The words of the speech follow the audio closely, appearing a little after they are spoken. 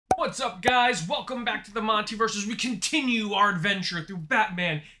What's up, guys? Welcome back to the MontyVerse as we continue our adventure through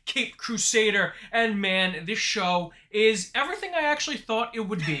Batman Caped Crusader. And man, this show is everything I actually thought it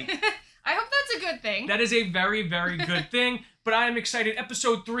would be. I hope that's a good thing. That is a very, very good thing. But I am excited.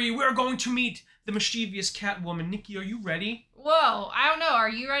 Episode 3, we're going to meet the mischievous Catwoman. Nikki, are you ready? Whoa, I don't know.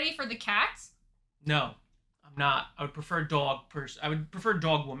 Are you ready for the cats? No, I'm not. I would prefer dog person. I would prefer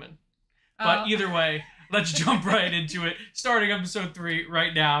dog woman. But either way, let's jump right into it. Starting episode 3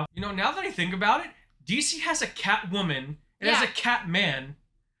 right now. You know, now that I think about it, DC has a Catwoman. It has a Catman,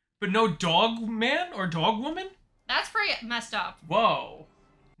 but no dog man or dog woman? That's pretty messed up. Whoa.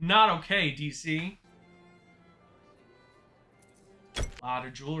 Not okay, DC. A lot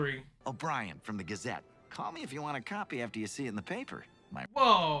of jewelry. O'Brien from the Gazette. Call me if you want a copy after you see it in the paper.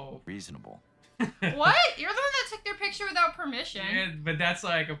 Whoa. Reasonable. What? You're the one that took their picture without permission. Yeah, but that's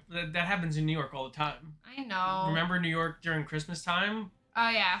like, that happens in New York all the time. I know. Remember New York during Christmas time? Oh,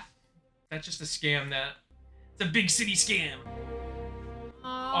 yeah. That's just a scam it's a big city scam.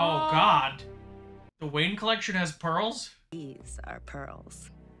 Oh, God. The Wayne collection has pearls? These are pearls.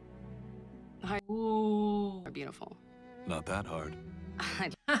 Ooh. Are beautiful. Not that hard.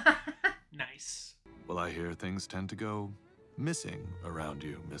 Nice. Well, I hear things tend to go missing around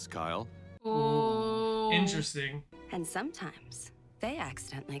you, Miss Kyle. Ooh. Interesting. And sometimes they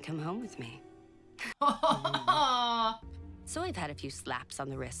accidentally come home with me. So I've had a few slaps on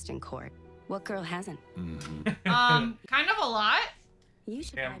the wrist in court. What girl hasn't? Kind of a lot. You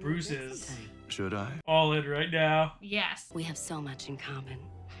should. Yeah, bruises. Should I? All in right now. Yes. We have so much in common.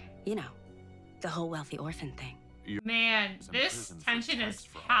 You know, the whole wealthy orphan thing. Man, this tension is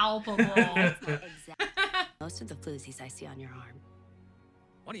palpable. It's not exact. Most of the floozies I see on your arm.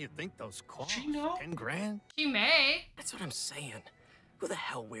 What do you think those cost? She know? 10 grand? She may. That's what I'm saying. Who the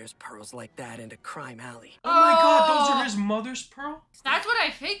hell wears pearls like that into Crime Alley? Oh my God, those are his mother's pearls? That's what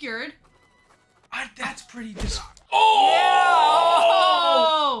I figured. That's pretty Oh!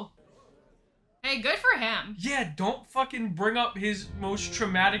 Hey, good for him. Yeah, don't fucking bring up his most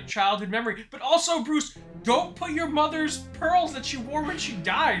traumatic childhood memory. But also, Bruce, don't put your mother's pearls that she wore when she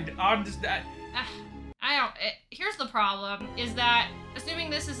died on that. Here's the problem, is that, assuming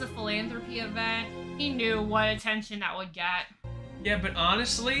this is a philanthropy event, he knew what attention that would get. Yeah, but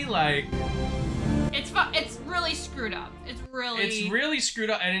honestly, like... It's really screwed up. It's really screwed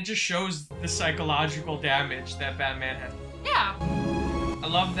up, and it just shows the psychological damage that Batman had. Yeah. I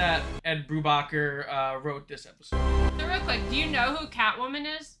love that Ed Brubaker wrote this episode. So real quick, do you know who Catwoman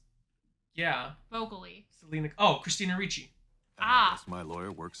is? Yeah. Vocally. Christina Ricci. I guess my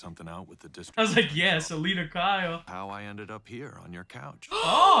lawyer worked something out with the district. I was like, yeah, Selina Kyle. How I ended up here on your couch.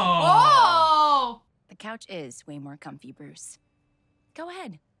 Oh! The couch is way more comfy, Bruce. Go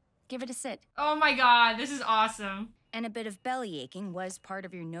ahead. Give it a sit. Oh my God, this is awesome. And a bit of belly aching was part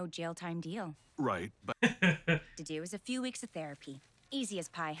of your no jail time deal. Right, but... To do is a few weeks of therapy. Easy as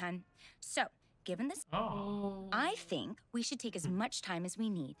pie, hun. So, given this... I think we should take as much time as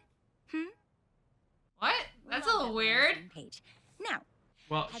we need. What? That's a little weird. Page. Now,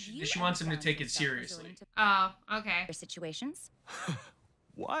 well, she wants him to take it seriously. Oh, okay. Situations?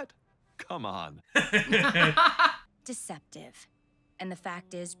 What? Come on. Deceptive. And the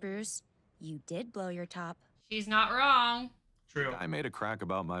fact is, Bruce, you did blow your top. She's not wrong. True. I made a crack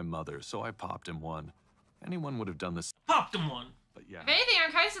about my mother, so I popped him one. Anyone would have done this. Popped him one. But yeah. If anything,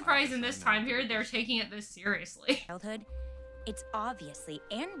 I'm kind of surprised in this time period they're taking it this seriously. Childhood, it's obviously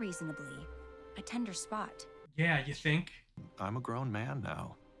and reasonably a tender spot. Yeah, you think? I'm a grown man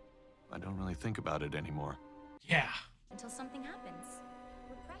now. I don't really think about it anymore. Yeah. Until something happens.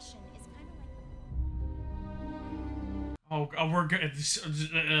 Repression is kind of like... Oh, we're good.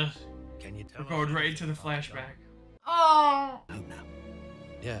 Can you tell We're going right into the flashback. Oh! No.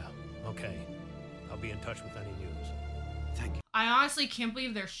 Yeah, okay. I'll be in touch with any news. Thank you. I honestly can't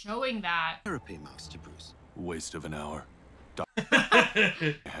believe they're showing that. Therapy, Master Bruce. Waste of an hour.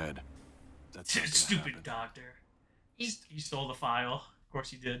 Head. That's Stupid doctor. He stole the file. Of course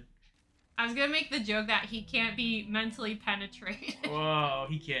he did. I was gonna make the joke that he can't be mentally penetrated. Whoa,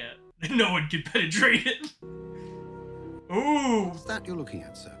 he can't. No one can penetrate it. Ooh. What's that you're looking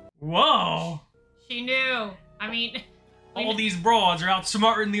at, sir? Whoa. She knew. I mean... All these broads are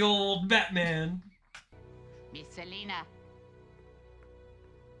outsmarting the old Batman. Miss Selina.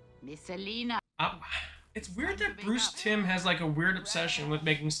 Miss Selina. It's weird that Bruce Timm has like a weird obsession with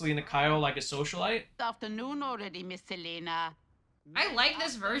making Selina Kyle like a socialite. Good afternoon already, Miss Selina. I like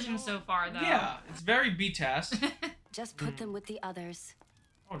this version so far, though. Yeah, it's very B-task. Just put them with the others.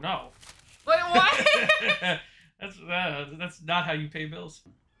 Oh no. Wait, what? That's not how you pay bills.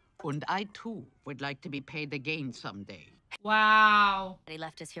 And I too would like to be paid again someday. Wow. He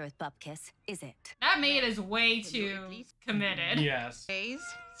left us here with Bupkis, is it? That maid is way too committed. Yes. The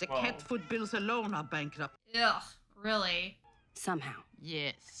Whoa. cat food bills alone are bankrupt. Ugh, really? Somehow.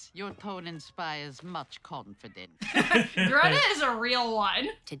 Yes, your tone inspires much confidence. Greta is a real one.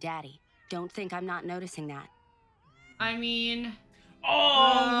 To Daddy. Don't think I'm not noticing that. I mean... Oh,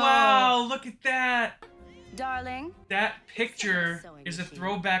 wow, look at that. Darling. That picture is a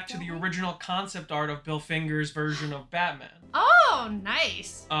throwback to the original concept art of Bill Finger's version of Batman. Oh,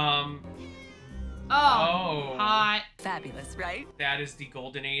 nice. Oh, hot. Fabulous, right? That is the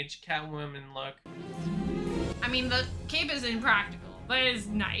Golden Age Catwoman look. I mean, the cape is impractical, but it is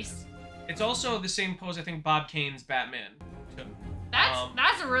nice. It's also the same pose I think Bob Kane's Batman took.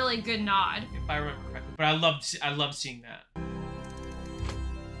 That's a really good nod. If I remember correctly. But I loved seeing that.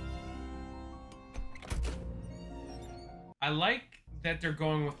 I like that they're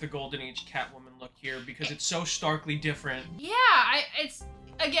going with the Golden Age Catwoman look here because it's so starkly different. Yeah, it's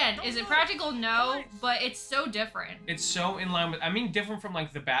again, is it practical? No, but it's so different. It's so in line with, I mean, different from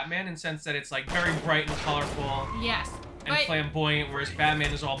like the Batman in the sense that it's like very bright and colorful. Yes. And flamboyant, whereas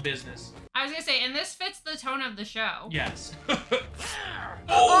Batman is all business. I was gonna say, and this fits the tone of the show. Yes.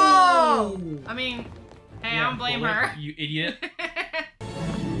 Oh! I mean, hey, Yeah, I don't blame bullet, her. You idiot.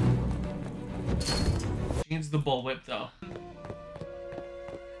 She needs the bullwhip though.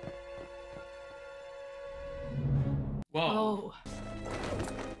 Whoa. Oh.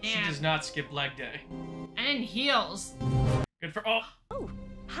 She Man. does not skip leg day. And in heels. Good for, oh.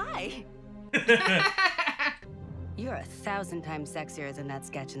 Hi. You're 1,000 times sexier than that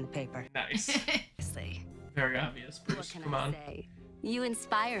sketch in the paper. Nice. Honestly. Very obvious, What Bruce. can Come I on. say? You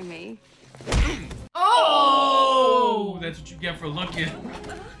inspire me. Oh! That's what you get for looking.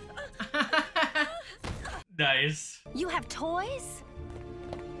 Nice. You have toys?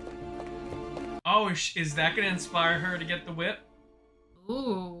 Oh, is that gonna inspire her to get the whip?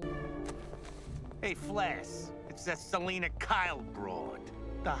 Ooh. Hey, Flash. It's that Selina Kyle broad.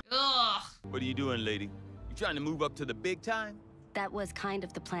 Ugh. What are you doing, lady? You trying to move up to the big time? That was kind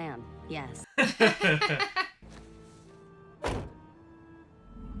of the plan, yes.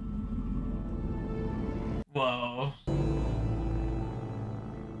 Whoa.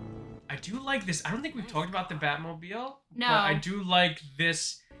 I do like this. I don't think we've talked about the Batmobile. No. But I do like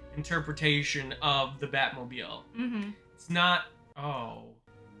this interpretation of the Batmobile. Mm-hmm. It's not... Oh.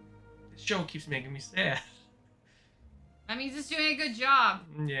 This show keeps making me sad. That means it's doing a good job.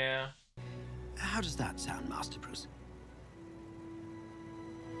 Yeah. How does that sound, Master Bruce?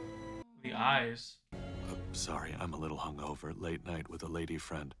 The eyes. Sorry, I'm a little hungover. Late night with a lady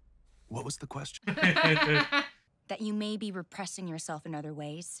friend. What was the question? That you may be repressing yourself in other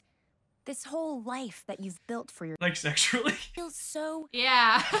ways. This whole life that you've built for your Like sexually? feels so...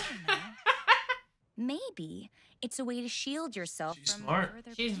 Yeah. Maybe it's a way to shield yourself She's from smart.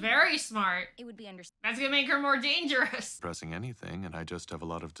 further She's pain. very smart. It would be understood. That's gonna make her more dangerous. Pressing anything, and I just have a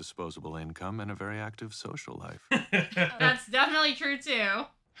lot of disposable income and a very active social life. That's definitely true too.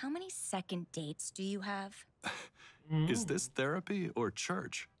 How many second dates do you have? Is this therapy or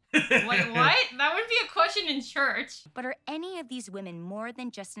church? Wait, what? That would be a question in church. But are any of these women more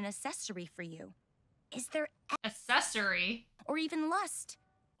than just an accessory for you? Is there Accessory. or even lust?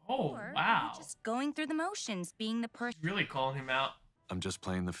 Oh, Or are wow. you just going through the motions, being the person? Really calling him out. I'm just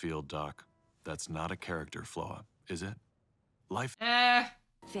playing the field, Doc. That's not a character flaw, is it? Life.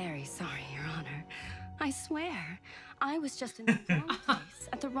 Very sorry, Your Honor. I swear, I was just in the wrong place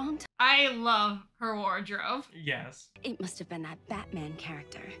at the wrong time. I love her wardrobe. Yes. It must have been that Batman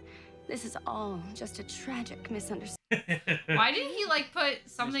character. This is all just a tragic misunderstanding. Why didn't he like put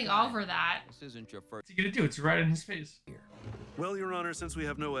something over that? This isn't your first. What's he gonna do? It's right in his face. Well, Your Honor, since we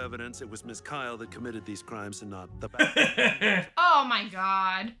have no evidence, it was Miss Kyle that committed these crimes and not the Batman. Oh my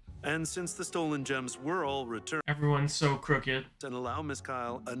god. And since the stolen gems were all returned, Everyone's so crooked. and allow Miss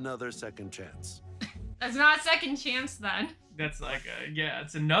Kyle another second chance. That's not a second chance then. That's like yeah,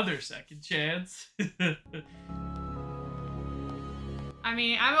 it's another second chance. I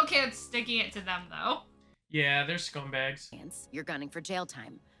mean, I'm okay with sticking it to them though. Yeah, they're scumbags. You're gunning for jail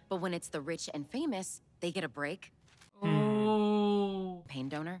time. But when it's the rich and famous, they get a break. Oh. Pain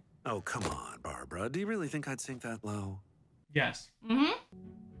donor? Oh, come on, Barbara. Do you really think I'd sink that low? Yes. Mm-hmm.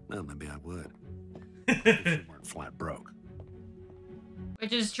 Well, maybe I would. If you weren't flat broke.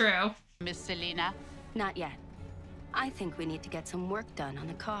 Which is true. Miss Selina? Not yet. I think we need to get some work done on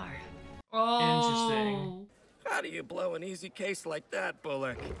the car. Oh. Interesting. How do you blow an easy case like that,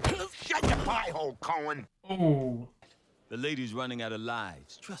 Bullock? Shut your pie hole, Cohen. Oh. The lady's running out of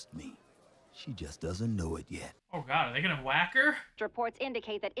lives. Trust me. She just doesn't know it yet. Oh god, are they gonna whack her? Reports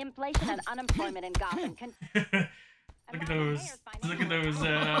indicate that inflation and unemployment in Gotham can... Look at those. Look at those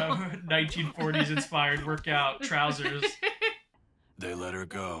 1940s inspired workout trousers. They let her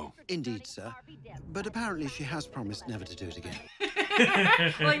go. Indeed, sir. But apparently she has promised never to do it again.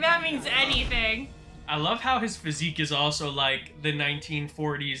 Like, that means anything. I love how his physique is also like the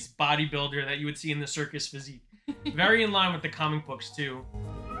 1940s bodybuilder that you would see in the circus physique. Very in line with the comic books, too.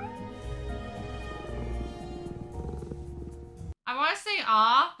 I want to say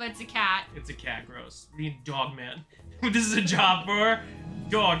ah, but it's a cat. It's a cat, gross. Me dog man. This is a job for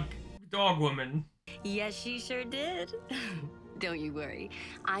dog woman. Yes, she sure did. Don't you worry.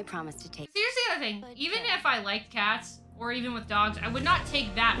 I promise to take... Here's the other thing. Even if I liked cats, or even with dogs, I would not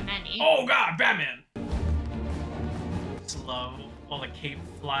take that many. Oh god, Batman! Just love all the cape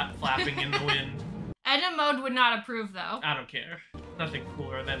flapping in the wind. Edna Mode would not approve, though. I don't care. Nothing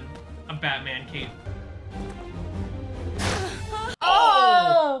cooler than a Batman cape.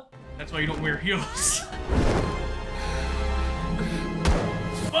 Oh! That's why you don't wear heels.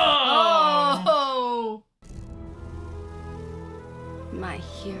 Oh! My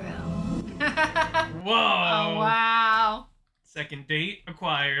hero. Whoa! Oh, wow. Second date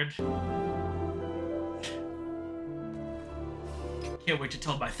acquired. Can't wait to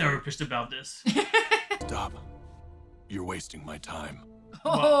tell my therapist about this. Stop. You're wasting my time.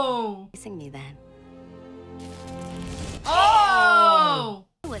 Oh! Kissing me then. Oh!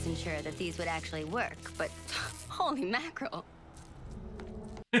 I wasn't sure that these would actually work, but holy mackerel.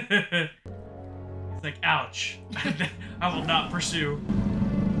 It's like, ouch. I will not pursue.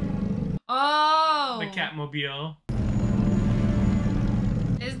 Oh! The Catmobile.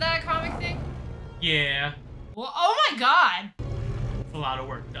 Is that a comic thing? Yeah. Well, oh my god! A lot of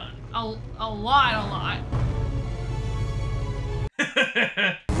work done. A lot.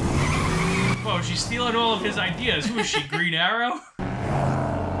 Whoa, she's stealing all of his ideas. Who is she, Green Arrow?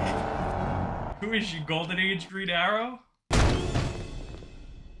 Who is she, Golden Age Green Arrow?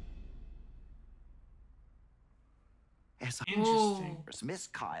 Interesting. Miss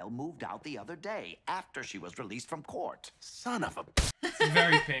Kyle moved out the other day after she was released from court. Son of a... It's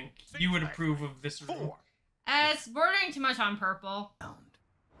very pink. You would approve of this room. It's bordering too much on purple.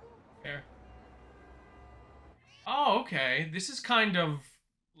 Fair. Oh, okay. This is kind of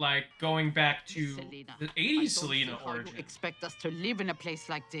like going back to Selina, the 80s Selina how origin. you expect us to live in a place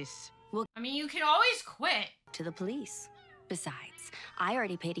like this? Well, I mean, you can always quit. To the police. Besides, I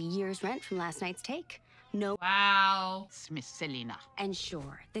already paid a year's rent from last night's take. No. Wow. Miss Selina. And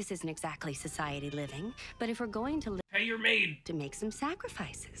sure, this isn't exactly society living, but if we're going to live... Pay your maid. To make some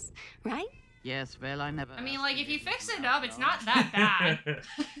sacrifices, right? Yes, well, I never... I mean, like, if you fix it up, it's not that bad.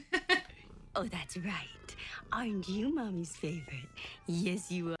 Oh, that's right. Aren't you Mommy's favorite? Yes,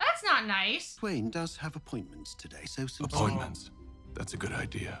 you are. That's not nice. Twain does have appointments today, so some... Appointments. That's a good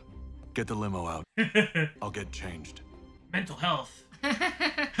idea. Get the limo out. I'll get changed. Mental health.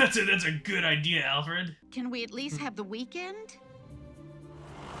 That's a good idea, Alfred. Can we at least have the weekend?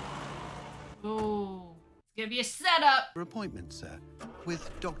 Ooh. It's gonna be a setup. Your appointment, sir, with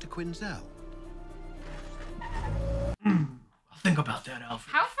Dr. Quinzel. I'll think about that,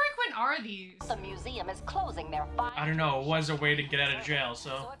 Alfred. How frequent are these? The museum is closing their I don't know. It was a way to get out of jail,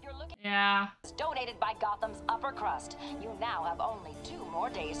 so. if you're looking, yeah. it's donated by Gotham's upper crust. You now have only 2 more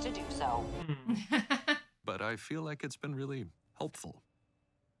days to do so. But I feel like it's been really helpful.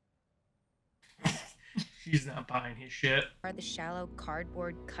 She's not buying his shit. Are the shallow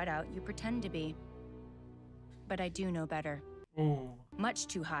cardboard cutout you pretend to be. But I do know better. Ooh. Much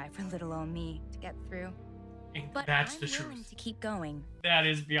too high for little old me to get through. But That's I'm the willing truth. to keep going. That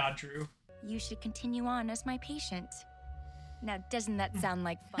is beyond true. You should continue on as my patient. Now, doesn't that sound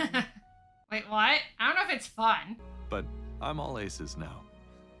like fun? Wait, what? I don't know if it's fun. But I'm all aces now.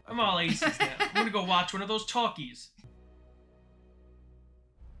 I'm all aces now. I'm gonna go watch one of those talkies.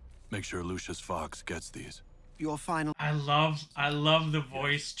 Make sure Lucius Fox gets these. Your final... I love the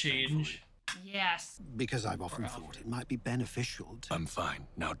voice change. Yes. Because I've often thought it might be beneficial to... I'm fine.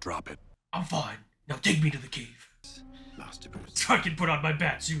 Now drop it. I'm fine. Now take me to the cave. Master Bruce. So I can put on my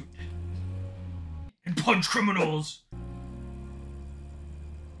bat suit. And punch criminals.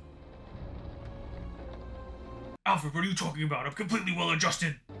 Alfred, what are you talking about? I'm completely well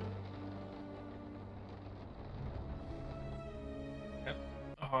adjusted. Yep.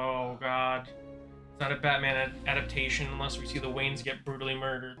 Oh, God. It's not a Batman adaptation unless we see the Waynes get brutally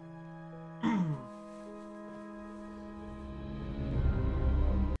murdered.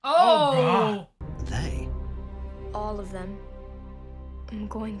 Oh! God. They? All of them. I'm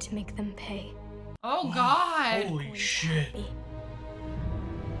going to make them pay. Oh, God. Holy shit.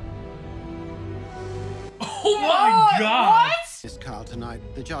 Oh Whoa, my God! What? Miss Kyle tonight,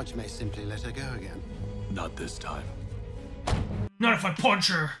 the judge may simply let her go again. Not this time. Not if I punch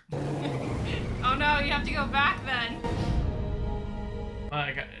her. Oh no, you have to go back then.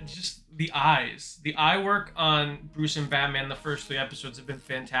 My God, just the eyes. The eye work on Bruce and Batman, the first 3 episodes have been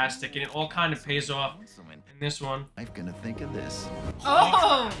fantastic, and it all kind of pays off in this one. I'm gonna think of this.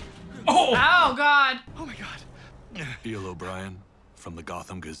 Oh! Oh! Oh, God. Oh, my God. Eel O'Brien from the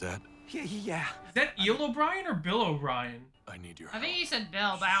Gotham Gazette. Yeah. Is that Eel O'Brien or Bill O'Brien? I need your I think he said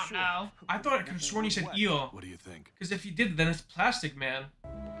Bill, but I don't know. I thought I could have sworn he said Eel. What do you think? Because if he did, then it's Plastic Man.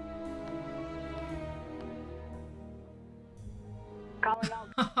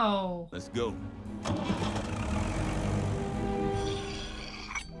 Oh. Let's go.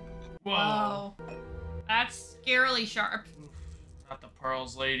 Whoa. That's scarily sharp. Not the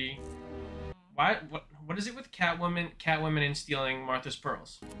pearls lady. Why? What is it with Catwoman and stealing Martha's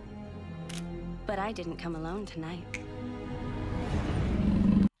pearls? But I didn't come alone tonight.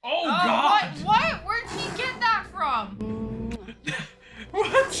 Oh God! What? Where'd he get that from?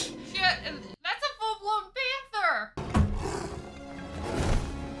 What? Shit, that's a full-blown panther.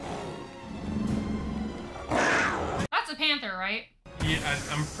 That's a panther, right? Yeah,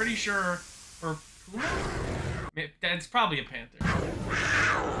 I'm pretty sure. Or puma? That's probably a panther.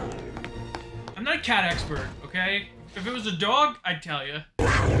 I'm not a cat expert, okay? If it was a dog, I'd tell you.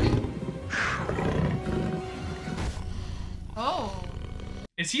 Oh.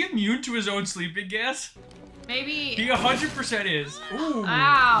 Is he immune to his own sleeping gas? Maybe. He 100% is. Ooh.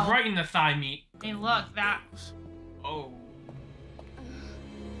 Ow. Right in the thigh meat. I mean, look, that. Oh.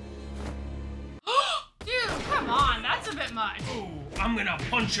 Dude, come on, that's a bit much. Ooh, I'm gonna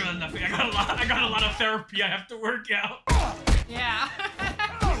punch her in the face. I got a lot of therapy I have to work out. Yeah.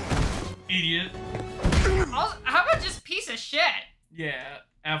 Idiot. Also, how about just piece of shit? Yeah,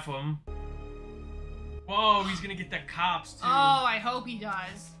 F him. Whoa, he's gonna get the cops too. Oh, I hope he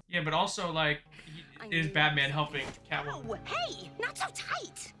does. Yeah, but also, like, is Batman helping Catwoman? Oh, hey, not so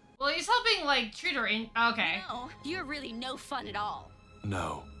tight. Well, he's helping, like, treat her in. Okay. No, you're really no fun at all.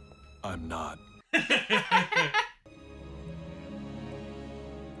 No, I'm not.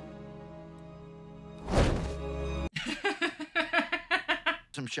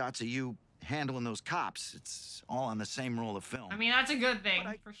 Some shots of you handling those cops. It's all on the same roll of film. I mean, that's a good thing,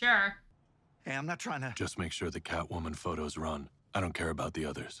 for sure. Hey, I'm not trying to... Just make sure the Catwoman photos run. I don't care about the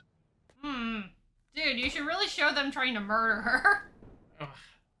others. Dude, you should really show them trying to murder her. Ugh.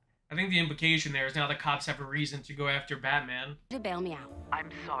 I think the implication there is now the cops have a reason to go after Batman. To bail me out. I'm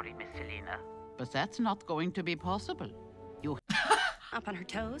sorry, Miss Selina, but that's not going to be possible. You Up on her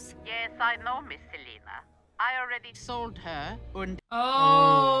toes? Yes, I know, Miss Selina. I already sold her and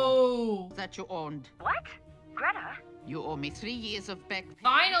that you owned. What? Greta? You owe me 3 years of back.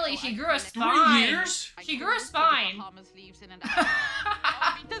 Finally, she grew a spine. 3 years? She grew a spine. Leaves in an hour.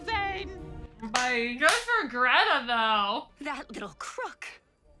 Auf Wiedersehen. Bye. Good for Greta, though. That little crook.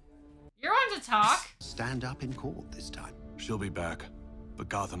 You're on to talk. Stand up in court this time. She'll be back, but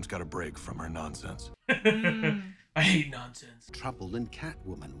Gotham's got a break from her nonsense. I hate nonsense. Trouble than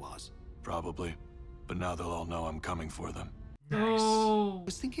Catwoman was. Probably, but now they'll all know I'm coming for them. Nice. Oh. I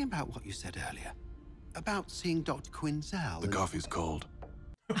was thinking about what you said earlier. About seeing Dr. Quinzel. The coffee's cold.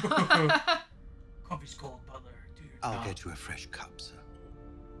 Coffee's cold, Butler. Dude. I'll get you a fresh cup, sir.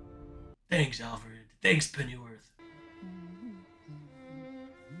 Thanks, Alfred. Thanks, Pennyworth.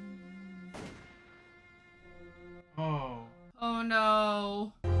 Oh. Oh,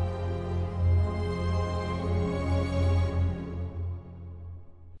 no.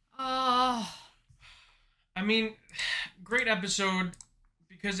 Oh. I mean, great episode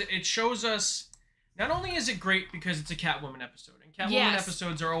because it shows us. Not only is it great because it's a Catwoman episode, and Catwoman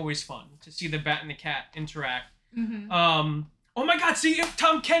episodes are always fun to see the Bat and the Cat interact. Oh my God! See,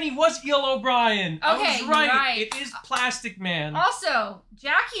 Tom Kenny was Eel O'Brien. Okay, I was right. right. It is Plastic Man. Also,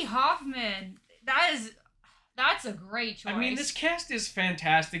 Jackie Hoffman. That's a great choice. I mean, this cast is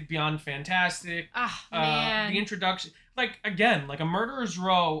fantastic, beyond fantastic. Ah, man. The introduction, like again, like a murderer's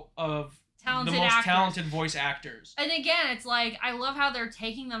row of Talented the most actors. talented voice actors. And again, it's like, I love how they're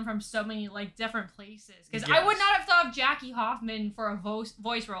taking them from so many, like, different places. Because Yes. I would not have thought of Jackie Hoffman for a voice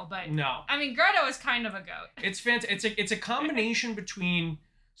role, but... No. I mean, Greta was kind of a goat. It's fantastic. It's a combination between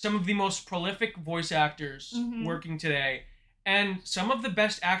some of the most prolific voice actors working today and some of the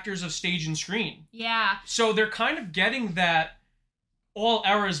best actors of stage and screen. Yeah. So they're kind of getting that all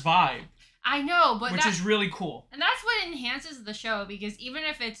eras vibe. I know, but which is really cool. And that's what enhances the show, because even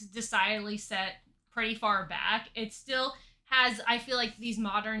if it's decidedly set pretty far back, it still has, I feel like, these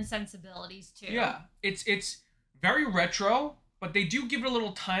modern sensibilities too. Yeah, it's very retro, but they do give it a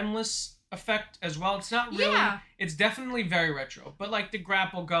little timeless effect as well. It's not really, it's definitely very retro, but like the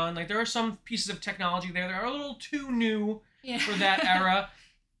grapple gun, like there are some pieces of technology there that are a little too new for that era.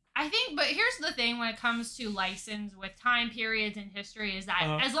 I think, but here's the thing when it comes to license with time periods and history is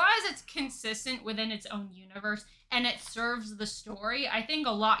that as long as it's consistent within its own universe and it serves the story, I think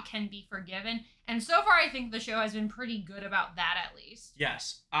a lot can be forgiven. And so far, I think the show has been pretty good about that, at least.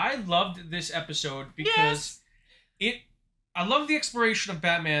 Yes. I loved this episode because I love the exploration of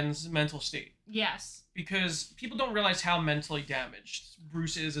Batman's mental state. Yes. Because people don't realize how mentally damaged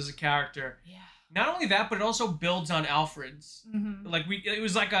Bruce is as a character. Yeah. Not only that, but it also builds on Alfred's. Like it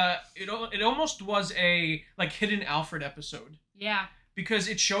was like it almost was a like hidden Alfred episode. Yeah. Because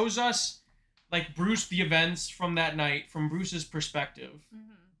it shows us like Bruce, the events from that night from Bruce's perspective,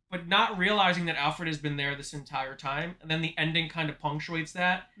 but not realizing that Alfred has been there this entire time, and then the ending kind of punctuates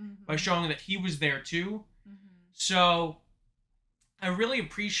that by showing that he was there too. So I really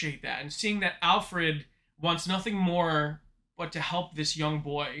appreciate that, and seeing that Alfred wants nothing more but to help this young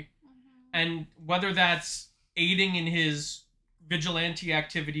boy. And whether that's aiding in his vigilante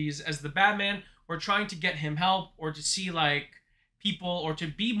activities as the Batman, or trying to get him help, or to see, like, people, or to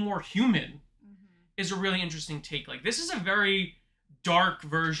be more human, is a really interesting take. Like, this is a very dark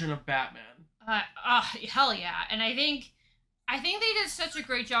version of Batman. Hell yeah. And I think they did such a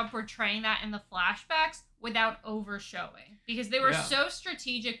great job portraying that in the flashbacks without overshowing. Because they were so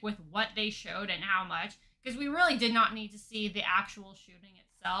strategic with what they showed and how much. Because we really did not need to see the actual shooting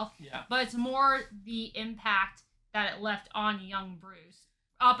itself. Yeah. But it's more the impact that it left on young Bruce.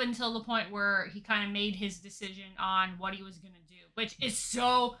 Up until the point where he kind of made his decision on what he was going to do. Which is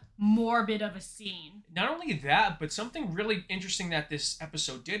so morbid of a scene. Not only that, but something really interesting that this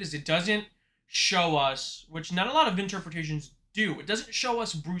episode did is it doesn't show us, which not a lot of interpretations do, it doesn't show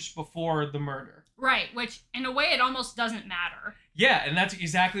us Bruce before the murder. Right, which in a way it almost doesn't matter. Yeah, and that's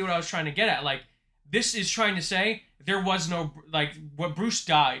exactly what I was trying to get at. Like, this is trying to say there was no, like, what Bruce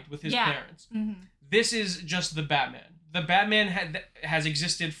died with his parents. This is just the Batman. The Batman has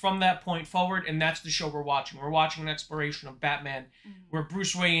existed from that point forward, and that's the show we're watching. We're watching an exploration of Batman where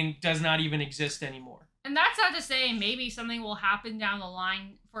Bruce Wayne does not even exist anymore. And that's not to say maybe something will happen down the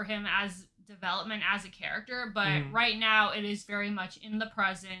line for him as development as a character, but right now it is very much in the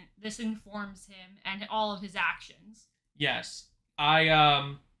present. This informs him and all of his actions. Yes.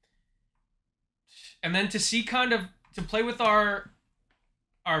 And then to see kind of, to play with our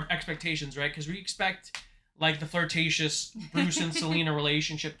expectations, right? Because we expect like the flirtatious Bruce and Selina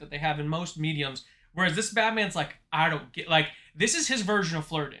relationship that they have in most mediums, whereas this Batman's like, I don't get, like, this is his version of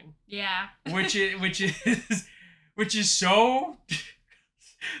flirting. Yeah. which is so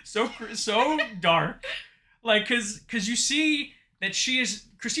dark. Like, cause you see that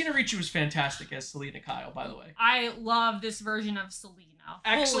Christina Ricci was fantastic as Selina Kyle, by the way. I love this version of Selina.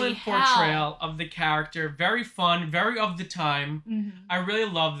 Excellent portrayal of the character. Very fun, very of the time. I really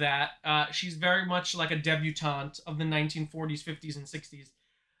love that. She's very much like a debutante of the 1940s, 50s, and 60s.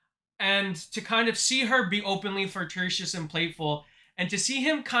 And to kind of see her be openly flirtatious and playful, and to see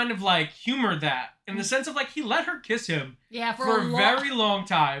him kind of like humor that in the sense of like he let her kiss him for a very long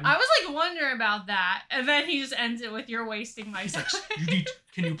time. I was like wondering about that, and then he just ends it with "You're wasting my time." Like,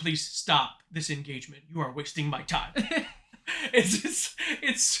 can you please stop this engagement? You are wasting my time.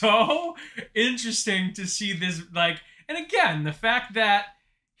 It's so interesting to see this, like, and again, the fact that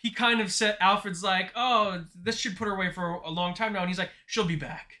he kind of said, Alfred's like, oh, this should put her away for a long time now, and he's like, she'll be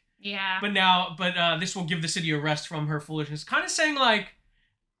back. Yeah. But this will give the city a rest from her foolishness. Kind of saying like,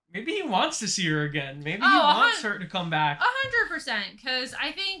 maybe he wants to see her again. Maybe he wants her to come back. 100%, because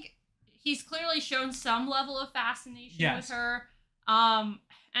I think he's clearly shown some level of fascination with her. And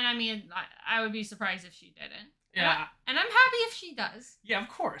I mean, I would be surprised if she didn't. Yeah. And I'm happy if she does. Yeah, of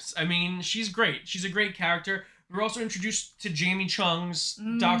course. I mean, she's great. She's a great character. We were also introduced to Jamie Chung's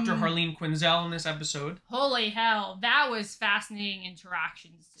Dr. Harleen Quinzel in this episode. Holy hell. That was fascinating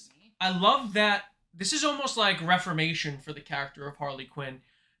interactions to me. I love that this is almost like reformation for the character of Harley Quinn,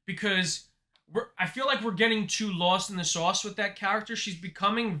 because I feel like we're getting too lost in the sauce with that character. She's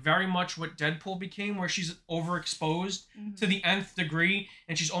becoming very much what Deadpool became, where she's overexposed to the nth degree,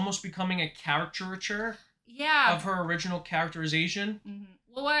 and she's almost becoming a caricature of her original characterization.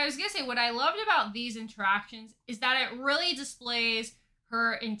 Well, what I was going to say, what I loved about these interactions is that it really displays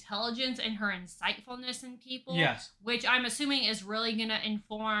her intelligence and her insightfulness in people. Yes. Which I'm assuming is really going to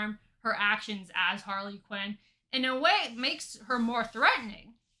inform her actions as Harley Quinn. In a way, it makes her more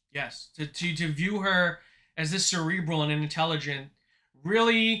threatening. Yes. To view her as this cerebral and intelligent,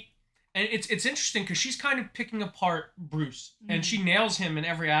 really... And it's interesting because she's kind of picking apart Bruce, and she nails him in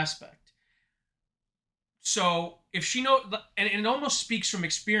every aspect. So if she knows, and it almost speaks from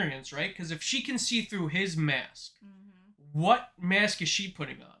experience, right? Because if she can see through his mask, what mask is she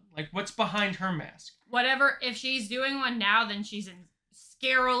putting on? Like, what's behind her mask? Whatever. If she's doing one now, then she's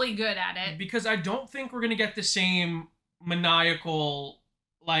scarily good at it. Because I don't think we're going to get the same maniacal,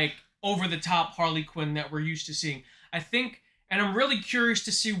 like, over-the-top Harley Quinn that we're used to seeing. I think, and I'm really curious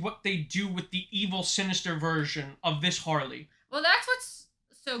to see what they do with the evil, sinister version of this Harley. Well, that's what's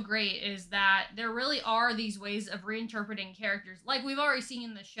so great, is that there really are these ways of reinterpreting characters, like we've already seen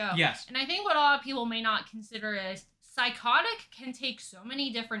in the show. Yes. And I think what a lot of people may not consider is psychotic can take so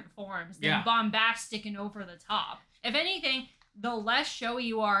many different forms than bombastic and over the top. If anything, the less showy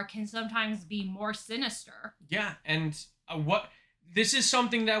you are can sometimes be more sinister. Yeah, and this is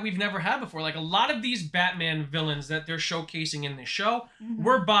something that we've never had before. Like, a lot of these Batman villains that they're showcasing in this show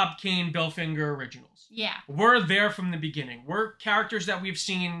were Bob Kane, Bill Finger originals. Yeah. We're there from the beginning. We're characters that we've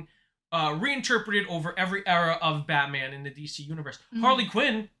seen reinterpreted over every era of Batman in the DC universe. Harley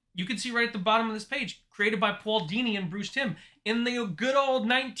Quinn, you can see right at the bottom of this page, created by Paul Dini and Bruce Timm in the good old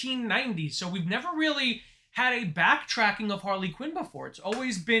 1990s. So we've never really had a backtracking of Harley Quinn before. It's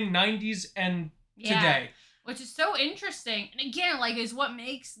always been 90s and today. Which is so interesting. And again, like, is what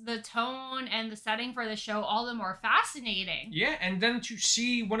makes the tone and the setting for the show all the more fascinating. Yeah, and then to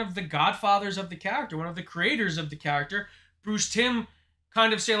see one of the godfathers of the character, one of the creators of the character, Bruce Timm,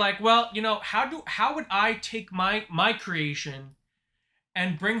 kind of say, like, well, you know, how would I take my creation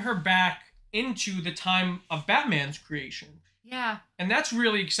and bring her back into the time of Batman's creation? Yeah. And that's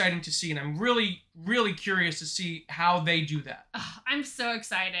really exciting to see, and I'm really, really curious to see how they do that. I'm so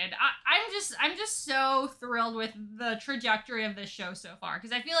excited. I'm just so thrilled with the trajectory of this show so far,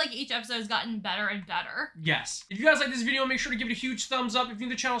 because I feel like each episode has gotten better and better. Yes. If you guys like this video, make sure to give it a huge thumbs up. If you're new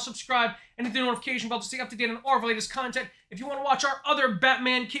to the channel, subscribe, and hit the notification bell to stay up to date on all of our latest content. If you want to watch our other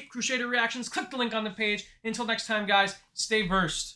Batman Caped Crusader reactions, click the link on the page. Until next time, guys, stay versed.